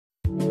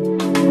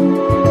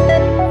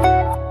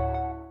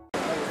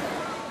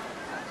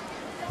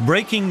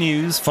Breaking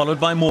news followed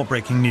by more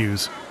breaking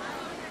news.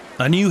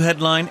 A new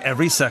headline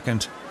every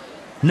second.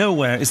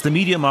 Nowhere is the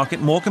media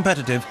market more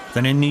competitive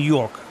than in New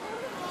York.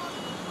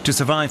 To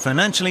survive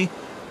financially,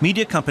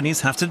 media companies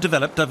have to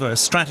develop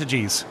diverse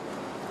strategies.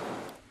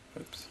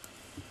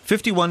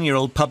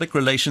 51-year-old public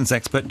relations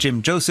expert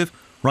Jim Joseph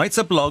writes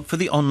a blog for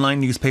the online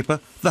newspaper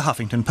The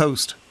Huffington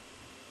Post.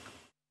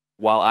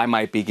 While I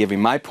might be giving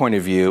my point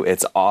of view,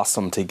 it's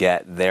awesome to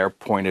get their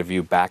point of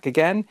view back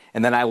again.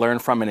 And then I learn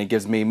from it and it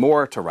gives me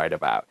more to write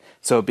about.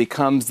 So it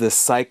becomes this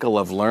cycle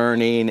of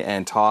learning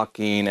and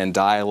talking and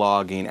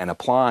dialoguing and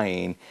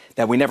applying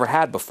that we never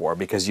had before,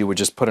 because you would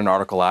just put an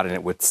article out and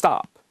it would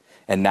stop.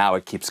 And now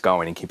it keeps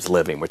going and keeps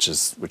living, which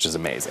is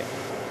amazing.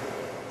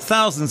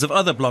 Thousands of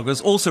other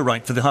bloggers also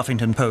write for the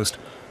Huffington Post,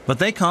 but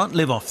they can't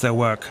live off their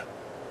work.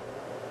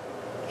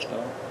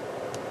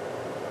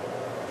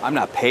 I'm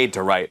not paid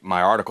to write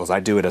my articles. I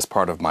do it as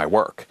part of my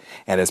work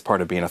and as part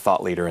of being a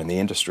thought leader in the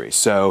industry.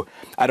 So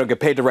I don't get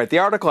paid to write the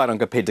article. I don't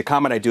get paid to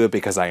comment. I do it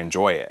because I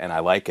enjoy it and I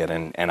like it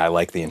and I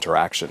like the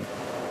interaction.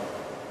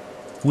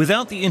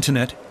 Without the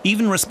internet,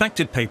 even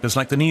respected papers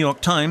like the New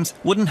York Times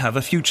wouldn't have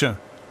a future,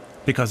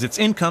 because its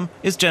income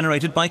is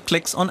generated by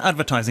clicks on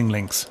advertising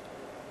links.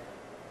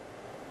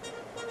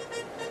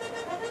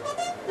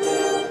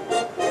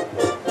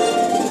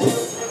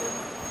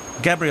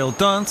 Gabriel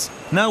Dance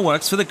now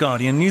works for the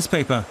Guardian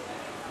newspaper,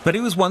 but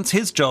it was once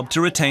his job to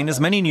retain as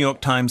many New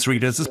York Times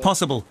readers as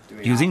possible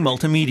using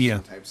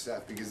multimedia.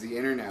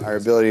 Our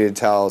ability to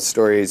tell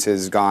stories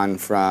has gone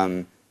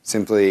from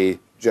simply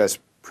just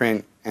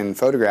print and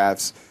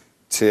photographs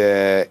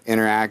to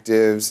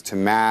interactives, to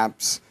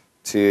maps,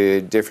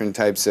 to different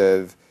types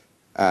of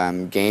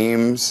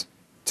games,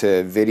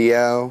 to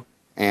video,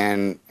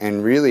 and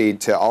really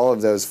to all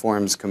of those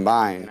forms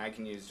combined. I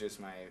can use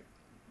just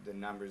the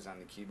numbers on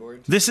the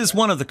keyboard. This is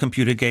one of the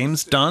computer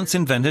games Dance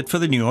invented for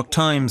the New York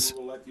Times.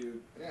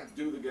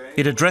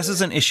 It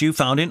addresses an issue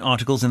found in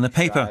articles in the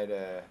paper: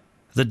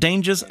 the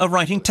dangers of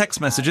writing text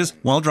messages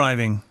while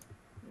driving.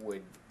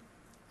 Would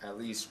at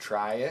least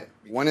try it.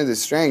 One of the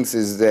strengths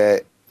is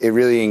that it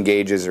really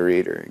engages a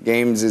reader.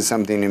 Games is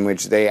something in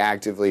which they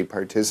actively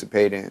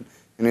participate in.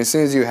 And as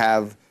soon as you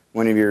have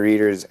one of your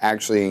readers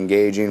actually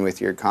engaging with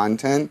your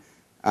content,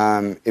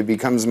 it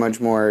becomes much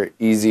more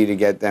easy to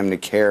get them to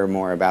care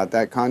more about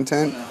that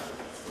content.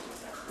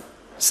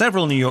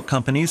 Several New York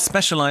companies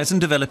specialize in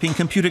developing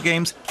computer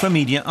games for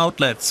media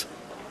outlets.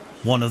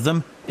 One of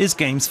them is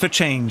Games for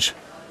Change.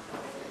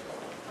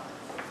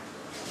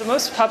 The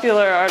most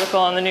popular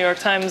article on the New York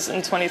Times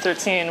in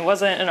 2013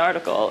 wasn't an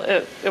article,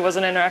 it was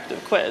an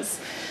interactive quiz.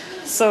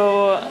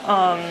 So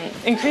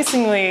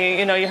increasingly,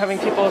 you're having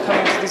people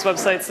coming to these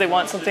websites, they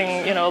want something,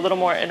 a little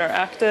more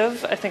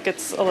interactive. I think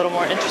it's a little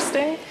more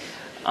interesting.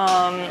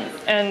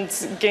 And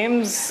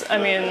games,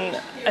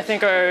 I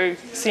think are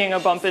seeing a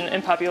bump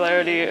in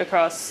popularity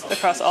across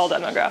all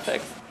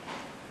demographics.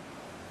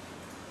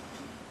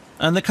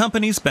 And the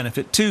companies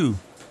benefit too.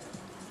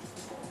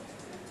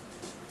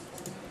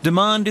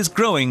 Demand is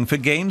growing for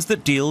games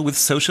that deal with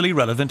socially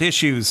relevant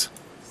issues.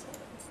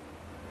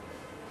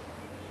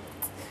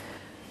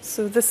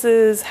 So this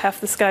is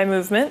Half the Sky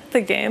Movement,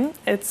 the game.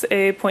 It's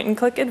a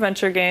point-and-click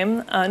adventure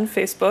game on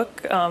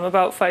Facebook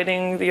about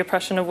fighting the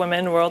oppression of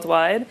women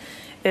worldwide.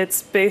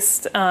 It's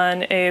based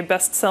on a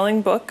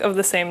best-selling book of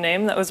the same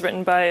name that was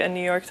written by a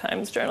New York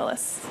Times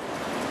journalist.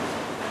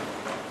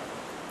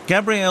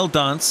 Gabriel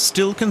Dance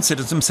still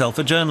considers himself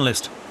a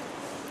journalist.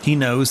 He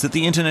knows that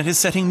the internet is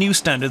setting new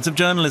standards of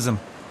journalism.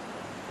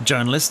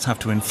 Journalists have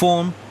to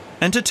inform,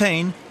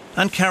 entertain,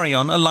 and carry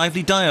on a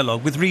lively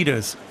dialogue with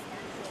readers.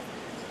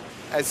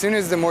 As soon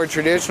as the more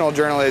traditional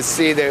journalists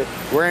see that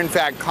we're in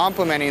fact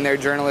complementing their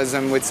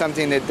journalism with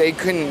something that they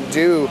couldn't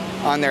do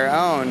on their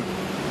own,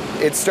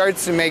 it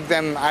starts to make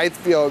them, I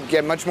feel,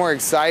 get much more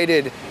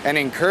excited and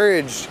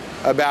encouraged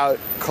about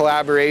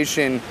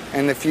collaboration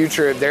and the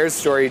future of their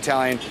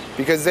storytelling,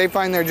 because they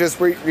find they're just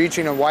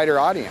reaching a wider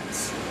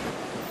audience.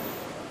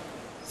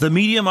 The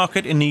media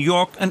market in New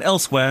York and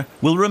elsewhere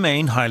will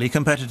remain highly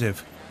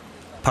competitive.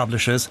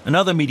 Publishers and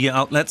other media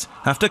outlets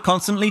have to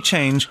constantly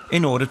change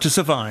in order to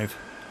survive.